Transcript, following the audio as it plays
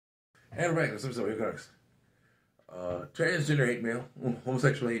And we're back. This episode of Comics. Transgender hate mail,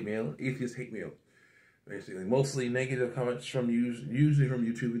 homosexual hate mail, atheist hate mail. Basically, mostly negative comments from usually from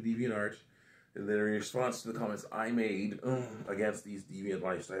YouTube and DeviantArt, and they're in response to the comments I made against these deviant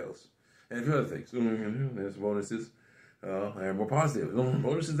lifestyles. And a few other things. There's bonuses that are more positive.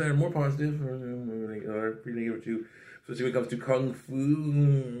 Bonuses that are more positive are pretty negative too. Especially when it comes to Kung Fu,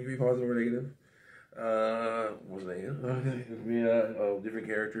 you can be positive or negative. What's the name? Different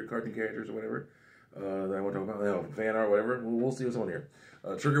character, cartoon characters or whatever. That I want to talk about, fan art, whatever. We'll see what's on here.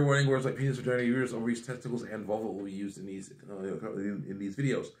 Trigger warning: words like penis, vagina, uterus, ovaries, testicles, and vulva will be used in these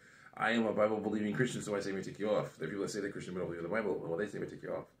videos. I am a Bible-believing Christian, so I say may take you off. There are people that say they're Christian but don't believe in the Bible. Well, they say may take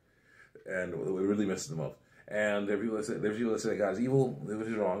you off, and it really messes them up. And there are people that say that God is evil, which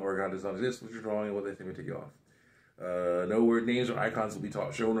is wrong, or God does not exist, which is wrong, and what they say may take you off. No word names or icons will be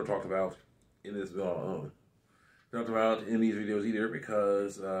shown or talked about in this in these videos either,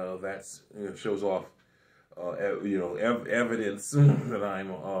 because that's shows off evidence that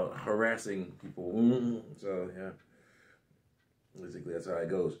I'm harassing people. So yeah, basically that's how it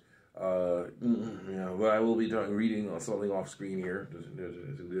goes. But I will be reading something off screen here to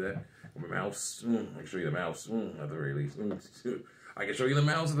do that. My mouse. I can show you the mouse at the very least. I can show you the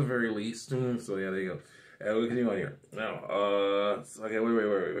mouse at the very least. So yeah, there you go. We'll continue on here. Now, okay,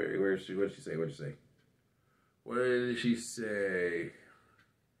 wait. What did she say? What did she say?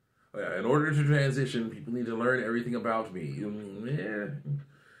 Oh, yeah, in order to transition, people need to learn everything about me.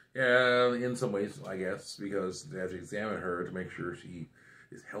 Yeah, in some ways, I guess, because they have to examine her to make sure she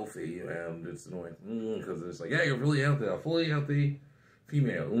is healthy, and it's annoying, because it's like, yeah, you're really healthy, a fully healthy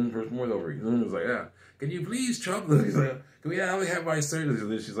female, first more ovaries. It's like, yeah, can you please chop this? Can we have my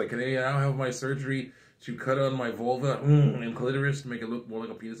surgery? She's like, can I now have my surgery to cut on my vulva and clitoris to make it look more like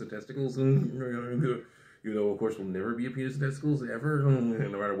a penis and testicles? You know, of course, will never be a penis and testicles ever,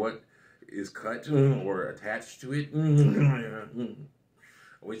 no matter what is cut or attached to it.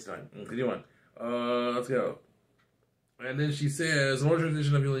 Waste time. Continue on. Let's go. And then she says, in order to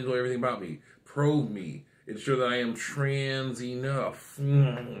transition, I'm going to know everything about me. Probe me. Ensure that I am trans enough.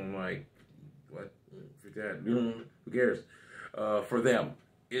 I'm like, what? Forget that. Who cares? For them.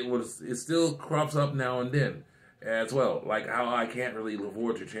 It still crops up now and then as well. Like how I can't really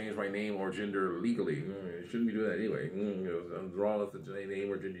afford to change my name or gender legally. You shouldn't be doing that anyway. Something's wrong with the name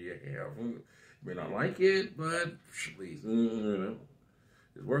or gender you have. You may not like it, but please,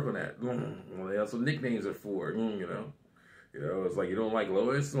 just work on that. Well, that's what nicknames are for, it's like, you don't like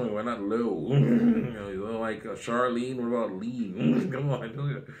Lois? Why not Lo? You don't like Charlene? What about Lean? Come on,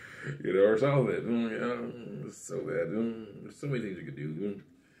 or something. It's so bad. There's so many things you could do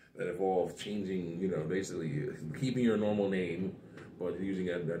that involve changing, basically keeping your normal name, but using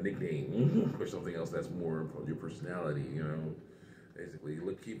a nickname or something else that's more of your personality, Basically,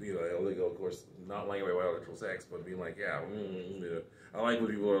 keeping, of course, not liking my biological sex, but being like, yeah, I like when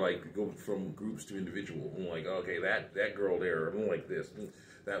people are like, go from groups to individual. I'm like, okay, that girl there, I'm like this.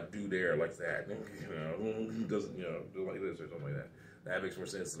 That dude there likes that. Doesn't, do like this or something like that. That makes more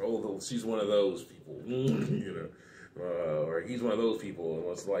sense than, she's one of those people, or he's one of those people, and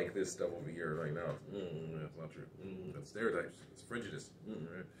let's like this stuff over here right now. That's not true. That's stereotypes. It's prejudice.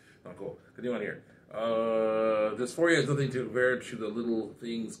 Not cool. Continue on here. Dysphoria has nothing to compare to the little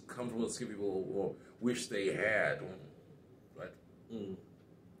things comfortable and skin people wish they had. But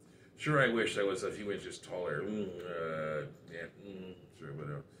sure, I wish I was a few inches taller. Sure, but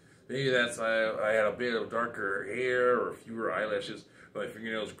maybe that's I had a bit of darker hair or fewer eyelashes. My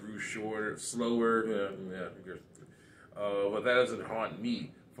fingernails grew shorter, slower. But that doesn't haunt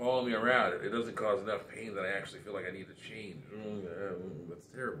me. Follow me around. It doesn't cause enough pain that I actually feel like I need to change. That's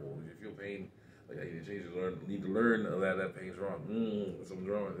terrible. If you feel pain, like I need to change, need to learn that pain's wrong. Something's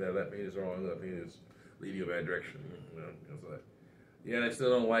wrong with that. That pain is wrong. That pain is leading you a bad direction. Yeah, and I still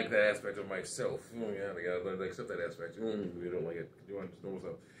don't like that aspect of myself. Yeah, I gotta learn to accept that aspect. We don't like it. You want to know what's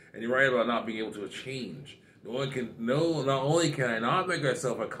up. And you're right about not being able to change. Not only can I not make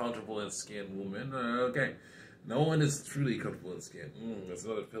myself a comfortable in skin woman. Okay. No one is truly comfortable in skin. That's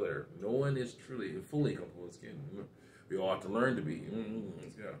another pillar. No one is truly, fully comfortable in skin. We all have to learn to be.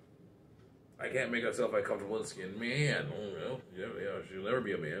 Let's go. I can't make myself a comfortable in skin man. She'll never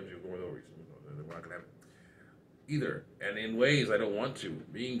be a man. She'll go with ovaries. We're not gonna have it either. And in ways I don't want to.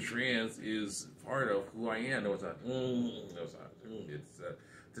 Being trans is part of who I am. No, it's not. No, it's not. It's a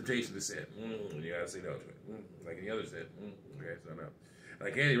temptation to sin. You gotta say no to it. Like any other sin. Okay, so no. I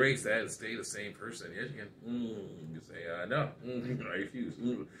can't erase that and stay the same person. Yes, you can. You say, no. I refuse.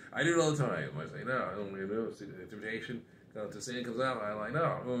 I do it all the time. I say, no. Temptation to sin comes out. I'm like,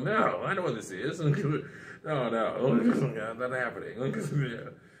 no. I know what this is. No. Not happening.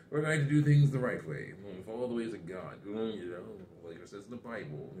 We're going to do things the right way. Follow the ways of God. You know, like it says in the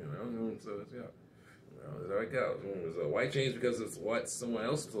Bible. You know, so it's, yeah. That's how it goes. So why change because it's what someone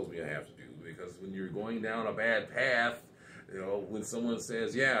else tells me I have to do? Because when you're going down a bad path, you know, when someone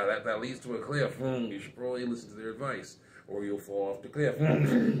says, yeah, that leads to a cliff, you should probably listen to their advice, or you'll fall off the cliff. You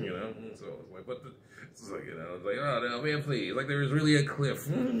know, so it's like, it's like, you know, it's like, oh no, man, please, like there is really a cliff,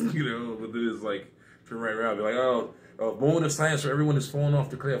 you know, but then it's like turn right around, be like, oh, a moment of silence for everyone who's fallen off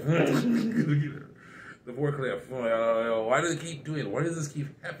the cliff. The poor cliff. Why do they keep doing it? Why does this keep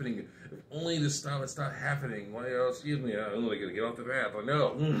happening? If only this stop happening. Why? Excuse me. I'm gonna get off the path. I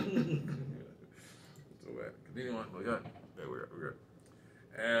know. So bad. Continue on. Oh God. There we're good.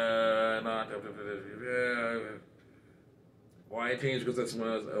 Why change? Because that's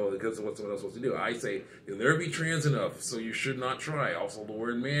someone else. Oh, because of what someone else wants to do. I say you'll never be trans enough, so you should not try. Also, the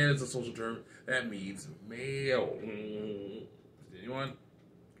word "man" is a social term that means male. Continue on.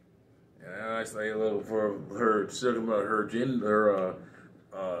 And I say a little for her talking about her gender,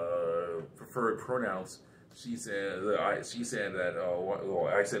 preferred pronouns. She said that I said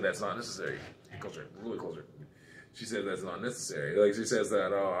that's not necessary. Closer, a little bit closer. She said that's not necessary. Like she says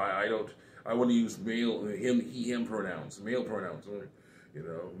that I want to use male, him, he, him pronouns, male pronouns, you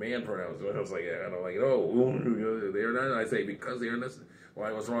know, man pronouns. And I was like, yeah, and I'm like, oh, they're not. I say because they are necessary.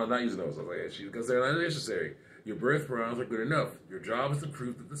 Why? What's wrong with not using those? I was like, because they're not necessary. Your birth pronouns are good enough. Your job is to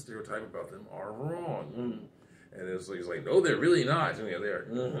prove that the stereotype about them are wrong. And it's like, no, they're really not. Yeah,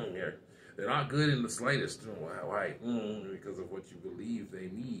 they're not good in the slightest. Why? Because of what you believe they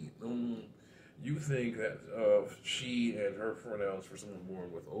mean. You think that she and her pronouns for someone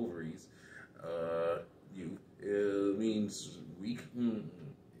born with ovaries, means weak,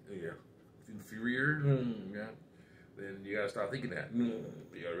 inferior, then you gotta stop thinking that. You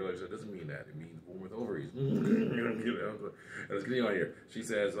gotta realize that doesn't mean that. It means born with ovaries. Let's get on here. She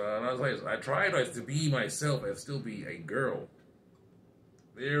says, I tried to be myself and still be a girl.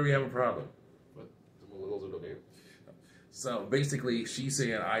 There we have a problem. But so basically, she's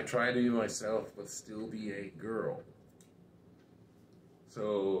saying, I try to be myself but still be a girl.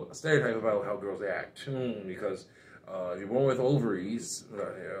 So a stereotype about how girls act, because if you're born with ovaries,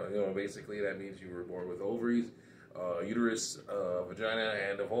 basically that means you were born with ovaries, uterus, vagina,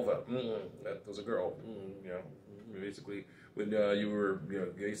 and a vulva. That was a girl. Basically when you were,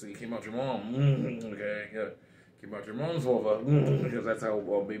 basically came out your mom. Came out your mom's vulva because that's how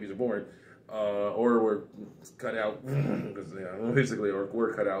babies are born, or were cut out because basically, or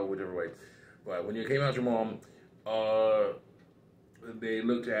were cut out whichever way. But when you came out your mom, they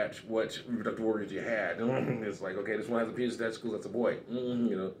looked at what reproductive organs you had. It's like, okay, this one has a penis, testicles, that's a boy.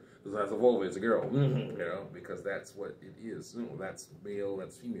 This one has a vulva, it's a girl. Because that's what it is. That's male,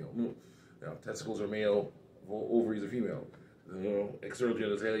 that's female. Testicles are male, ovaries are female. External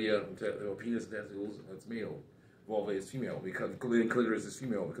genitalia, penis, testicles, that's male. Vulva is female because clitoris is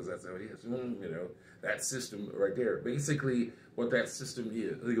female because that's how it is. That system right there. Basically, what that system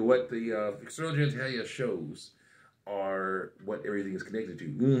is, what the external genitalia shows, are what everything is connected to.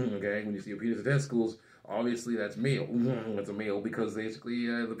 Okay, when you see a penis and testicles, obviously that's male. That's a male because basically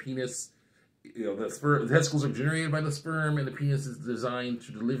the penis, the testicles are generated by the sperm, and the penis is designed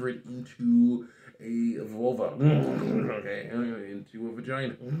to deliver it into a vulva. Okay, into a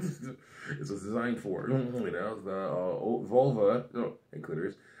vagina. It's designed for. The vulva and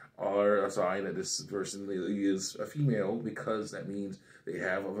clitoris are a sign that this person is a female because that means they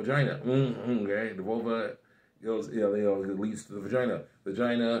have a vagina. Okay, the vulva goes, it leads to the vagina.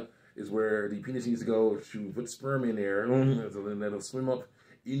 Vagina is where the penis needs to go to put sperm in there, so then that'll swim up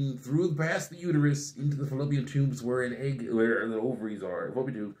past the uterus into the fallopian tubes where the ovaries are.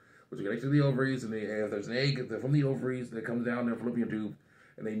 Fallopian tube, which are connected to the ovaries, and there's an egg from the ovaries that comes down the fallopian tube,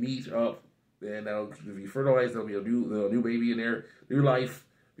 and they meet up, and that'll be fertilized. There'll be a new baby in there, new life,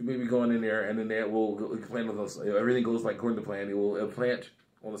 new baby going in there, and then that will plant with us. Everything goes like according to plan. It will plant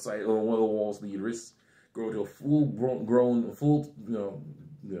on the side, on one of the walls of the uterus, grow to a full-grown,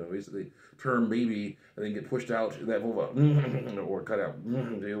 basically term baby, and then get pushed out that vulva or cut out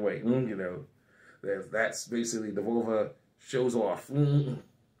either way. That's basically the vulva shows off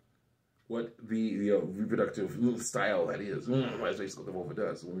what the reproductive style that is. That's basically what the vulva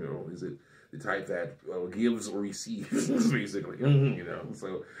does. Is it the type that gives or receives, basically.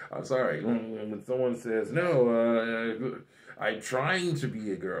 So I'm sorry when someone says no, I'm trying to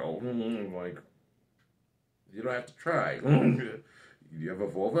be a girl. I'm like, you don't have to try. You have a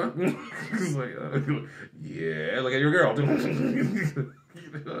vulva? It's like, yeah, look at your girl. Done.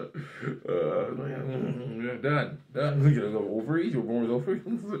 You have ovaries. You're born with ovaries.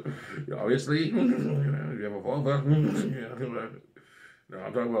 Obviously, you have a vulva. No,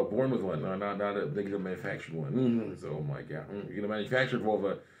 I'm talking about born with one, not a negative manufactured one. So I'm like, yeah, you get a manufactured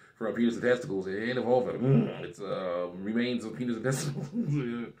vulva from penis and testicles. It ain't a vulva. It's remains of penis and testicles.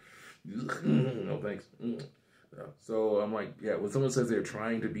 No thanks. So I'm like, yeah, when someone says they're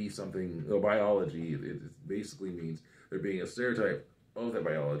trying to be something, biology, it basically means they're being a stereotype of that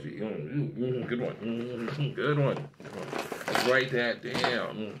biology. Good one. Good one. Let's write that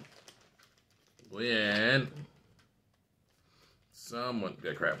down. When someone,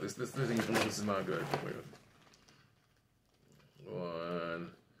 yeah, crap, this is not good.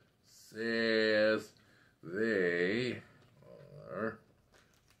 One says they are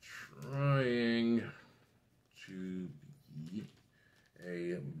trying to be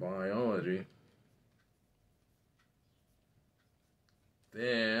a biology,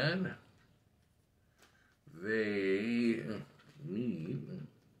 then they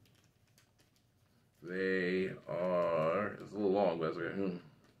are, it's a little long, but it's okay.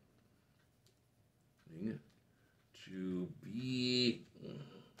 To be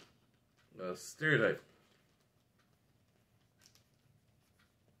a stereotype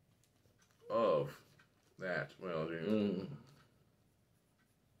of that biology.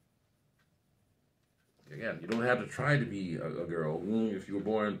 Again, you don't have to try to be a girl. If you were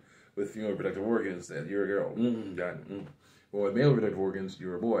born with female reproductive organs, then you're a girl. Done. Or with male reproductive organs,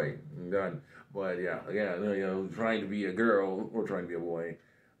 you're a boy. Done. But yeah, again, trying to be a girl or trying to be a boy,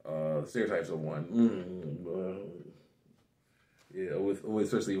 stereotypes of one. Yeah,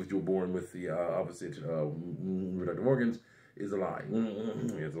 especially if you were born with the opposite reproductive organs, is a lie.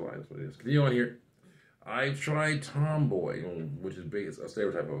 It's a lie. That's what it is. Continue on here. I've tried tomboy, which is a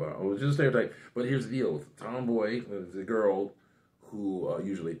stereotype which is a stereotype. But here's the deal: tomboy is a girl who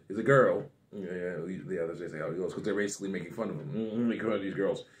usually is a girl. The others say how it goes because they're basically making fun of them, making fun of these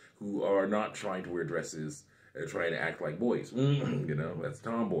girls who are not trying to wear dresses and trying to act like boys. That's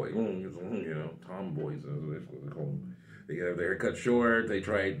tomboy. Tomboys is what they call them. They have their hair cut short. They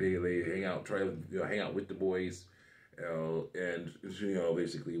hang out, hang out with the boys. And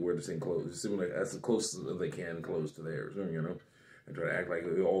basically wear the same clothes, similar as close as they can close to theirs, and try to act like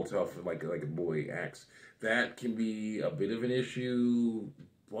all tough, like a boy acts. That can be a bit of an issue,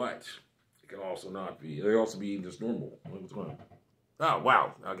 but it can also not be. It can also be just normal. What's going on? Oh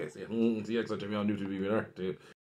wow. Okay. See, XR TV on YouTube,